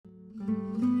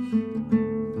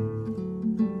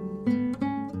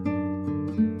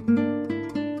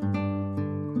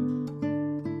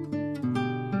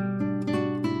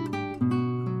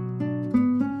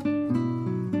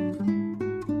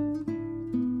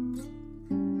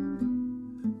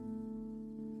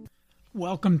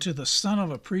Welcome to the Son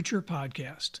of a Preacher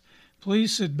podcast.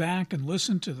 Please sit back and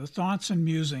listen to the thoughts and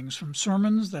musings from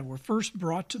sermons that were first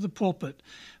brought to the pulpit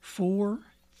 4,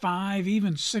 5,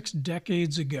 even 6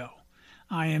 decades ago.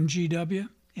 I am GW,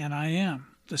 and I am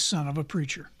the Son of a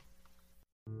Preacher.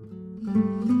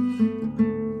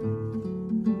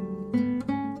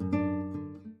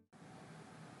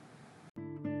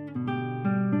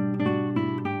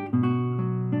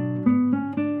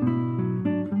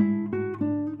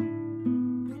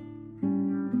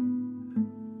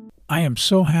 I am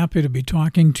so happy to be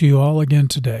talking to you all again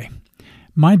today.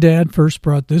 My dad first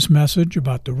brought this message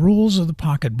about the rules of the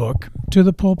pocketbook to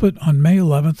the pulpit on May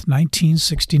 11th,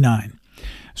 1969.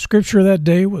 Scripture that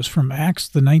day was from Acts,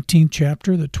 the 19th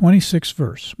chapter, the 26th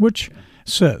verse, which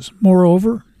says,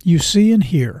 "Moreover, you see and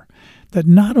hear that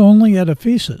not only at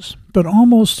Ephesus, but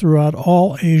almost throughout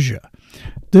all Asia,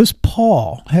 this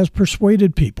Paul has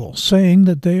persuaded people, saying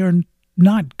that they are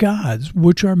not gods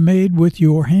which are made with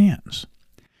your hands."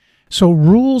 So,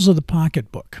 rules of the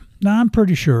pocketbook. Now, I'm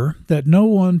pretty sure that no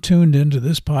one tuned into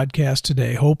this podcast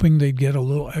today hoping they'd get a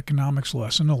little economics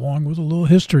lesson along with a little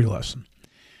history lesson.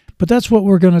 But that's what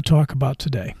we're going to talk about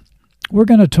today. We're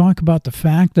going to talk about the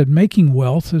fact that making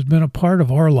wealth has been a part of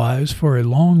our lives for a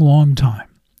long, long time.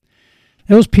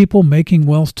 Those people making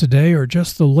wealth today are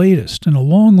just the latest in a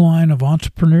long line of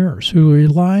entrepreneurs who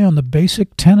rely on the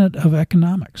basic tenet of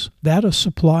economics, that of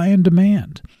supply and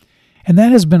demand. And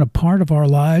that has been a part of our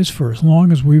lives for as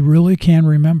long as we really can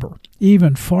remember,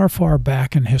 even far, far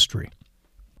back in history.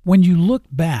 When you look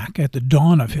back at the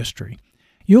dawn of history,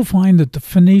 you'll find that the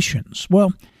Phoenicians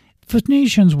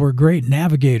were great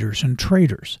navigators and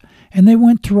traders, and they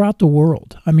went throughout the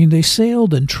world. They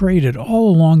sailed and traded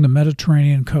all along the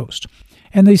Mediterranean coast,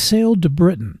 and they sailed to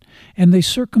Britain, and they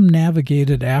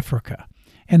circumnavigated Africa,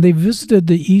 and they visited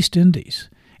the East Indies,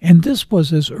 and this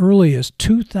was as early as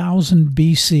 2000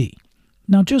 BC.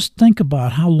 Now just think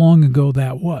about how long ago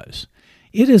that was.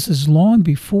 It is as long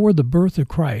before the birth of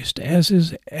Christ as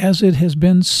it has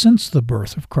been since the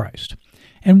birth of Christ.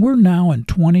 And we're now in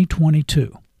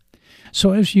 2022.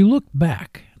 So as you look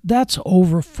back, that's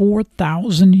over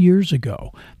 4,000 years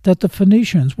ago that the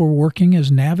Phoenicians were working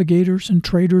as navigators and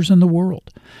traders in the world.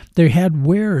 They had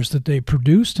wares that they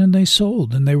produced and they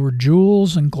sold, and they were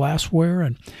jewels and glassware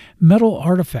and metal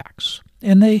artifacts.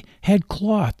 And they had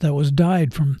cloth that was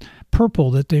dyed from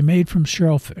purple that they made from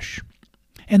shellfish.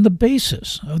 And the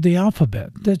basis of the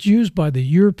alphabet that's used by the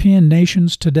European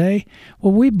nations today,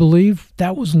 we believe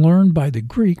that was learned by the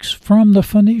Greeks from the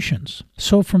Phoenicians.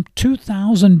 So from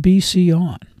 2000 BC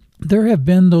on, there have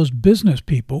been those business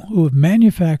people who have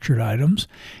manufactured items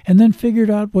and then figured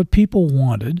out what people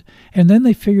wanted, and then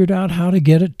they figured out how to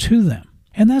get it to them.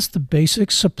 And that's the basic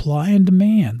supply and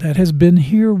demand that has been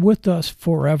here with us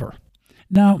forever.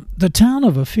 Now, the town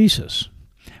of Ephesus,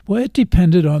 it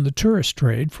depended on the tourist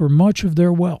trade for much of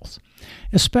their wealth,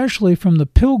 especially from the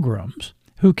pilgrims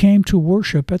who came to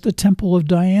worship at the Temple of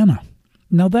Diana.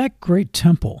 Now, that great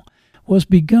temple was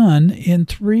begun in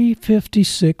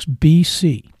 356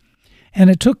 BC, and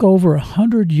it took over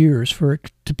 100 years for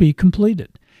it to be completed.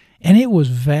 And it was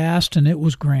vast and it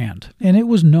was grand, and it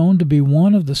was known to be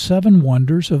one of the 7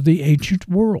 wonders of the ancient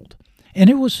world. And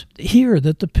it was here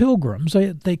that the pilgrims,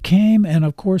 they came, and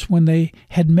of course when they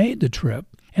had made the trip,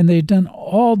 and they'd done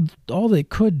all they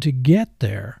could to get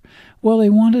there, they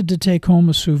wanted to take home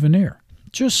a souvenir,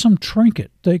 just some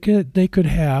trinket they could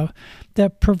have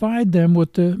that provide them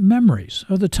with the memories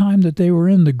of the time that they were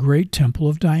in the great Temple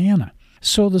of Diana.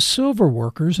 So the silver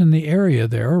workers in the area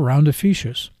there around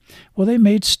Ephesus, they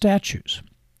made statues,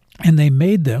 and they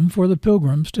made them for the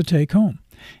pilgrims to take home,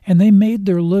 and they made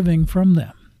their living from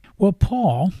them.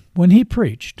 Paul, when he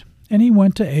preached, and he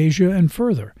went to Asia and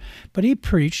further, but he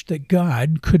preached that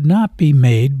God could not be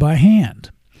made by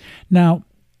hand. Now,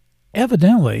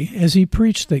 evidently, as he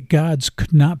preached that gods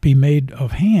could not be made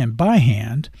by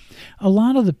hand, a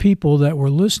lot of the people that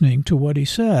were listening to what he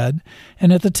said,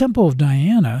 and at the Temple of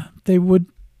Diana, they would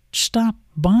stop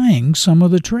buying some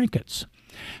of the trinkets.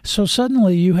 So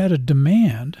suddenly you had a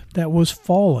demand that was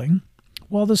falling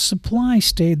while the supply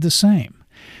stayed the same.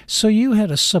 So you had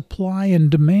a supply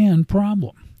and demand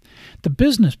problem. The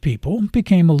business people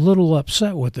became a little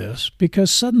upset with this because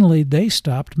suddenly they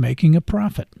stopped making a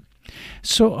profit.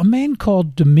 So a man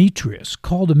called Demetrius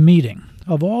called a meeting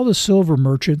of all the silver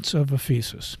merchants of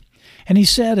Ephesus. And he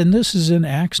said, and this is in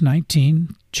Acts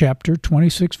 19, chapter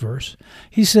 26 verse,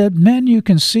 he said, "Men, you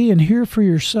can see and hear for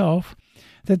yourself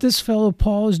that this fellow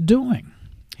Paul is doing.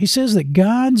 He says that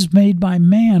gods made by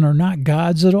man are not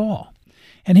gods at all.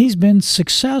 And he's been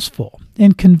successful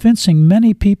in convincing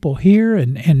many people here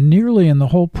and nearly in the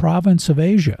whole province of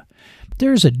Asia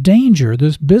there's a danger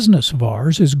this business of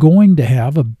ours is going to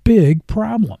have a big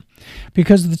problem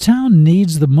because the town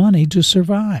needs the money to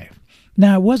survive.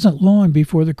 Now, it wasn't long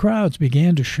before the crowds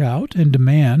began to shout and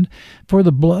demand for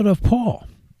the blood of Paul.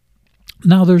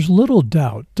 Now, there's little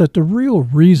doubt that the real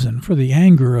reason for the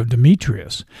anger of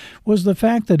Demetrius was the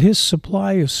fact that his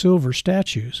supply of silver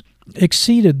statues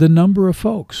exceeded the number of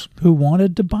folks who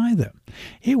wanted to buy them.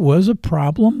 It was a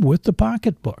problem with the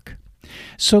pocketbook.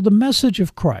 So the message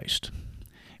of Christ,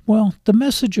 the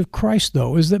message of Christ,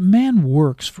 though, is that man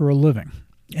works for a living.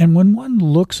 And when one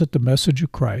looks at the message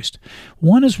of Christ,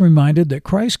 one is reminded that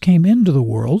Christ came into the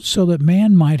world so that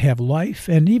man might have life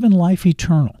and even life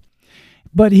eternal.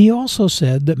 But he also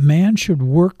said that man should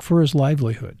work for his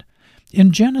livelihood.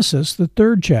 In Genesis, the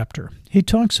 3rd chapter, he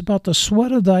talks about the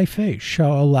sweat of thy face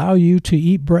shall allow you to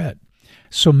eat bread.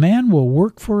 So man will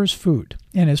work for his food,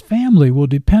 and his family will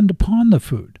depend upon the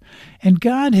food. And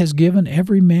God has given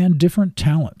every man different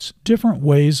talents, different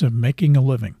ways of making a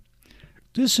living.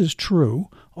 This is true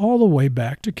all the way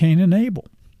back to Cain and Abel.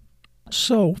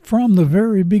 So, from the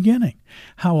very beginning,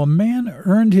 how a man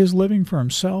earned his living for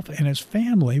himself and his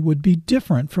family would be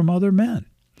different from other men.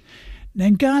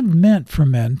 And God meant for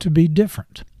men to be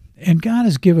different. And God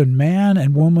has given man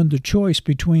and woman the choice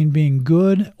between being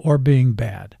good or being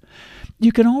bad.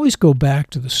 You can always go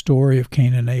back to the story of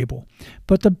Cain and Abel,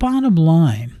 but the bottom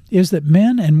line is that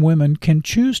men and women can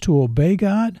choose to obey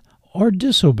God or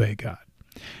disobey God.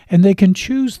 And they can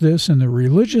choose this in their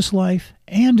religious life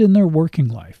and in their working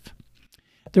life.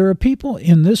 There are people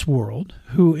in this world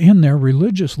who, in their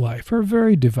religious life, are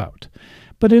very devout,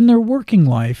 but in their working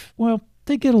life,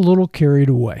 they get a little carried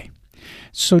away.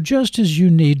 So just as you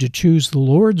need to choose the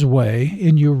Lord's way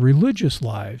in your religious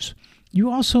lives, you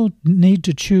also need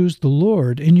to choose the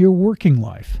Lord in your working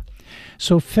life.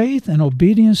 So faith and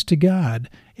obedience to God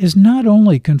is not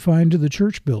only confined to the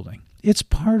church building, it's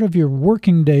part of your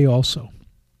working day also.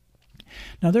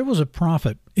 Now, there was a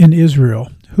prophet in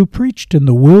Israel who preached in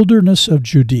the wilderness of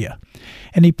Judea,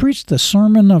 and he preached the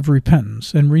sermon of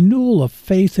repentance and renewal of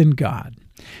faith in God.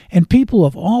 And people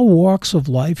of all walks of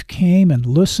life came and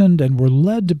listened and were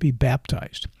led to be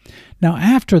baptized. Now,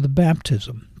 after the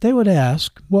baptism, they would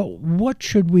ask, what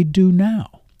should we do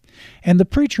now? And the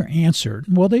preacher answered,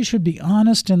 they should be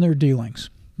honest in their dealings.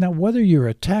 Now, whether you're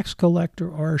a tax collector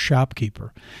or a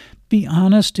shopkeeper, be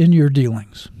honest in your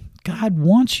dealings. God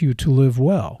wants you to live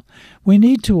well. We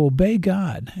need to obey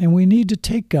God, and we need to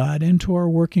take God into our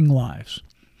working lives.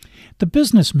 The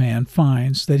businessman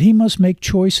finds that he must make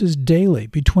choices daily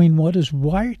between what is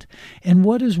right and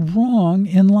what is wrong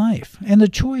in life, and the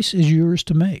choice is yours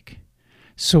to make.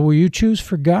 So will you choose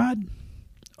for God,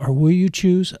 or will you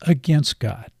choose against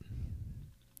God?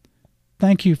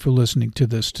 Thank you for listening to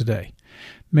this today.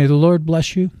 May the Lord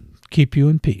bless you, keep you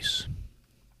in peace.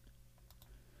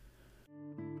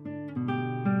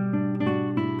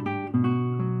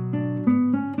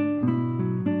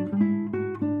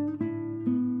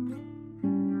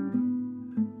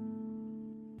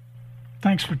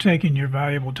 Thanks for taking your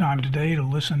valuable time today to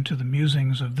listen to the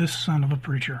musings of this son of a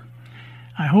preacher.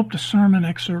 I hope the sermon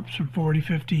excerpts from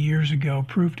 40-50 years ago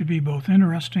proved to be both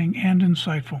interesting and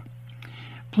insightful.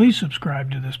 Please subscribe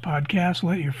to this podcast.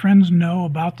 Let your friends know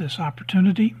about this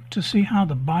opportunity to see how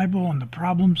the Bible and the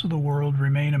problems of the world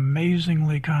remain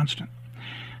amazingly constant.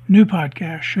 New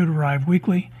podcasts should arrive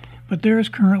weekly, but there is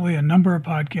currently a number of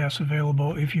podcasts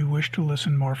available if you wish to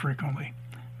listen more frequently.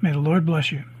 May the Lord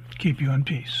bless you. Keep you in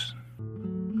peace.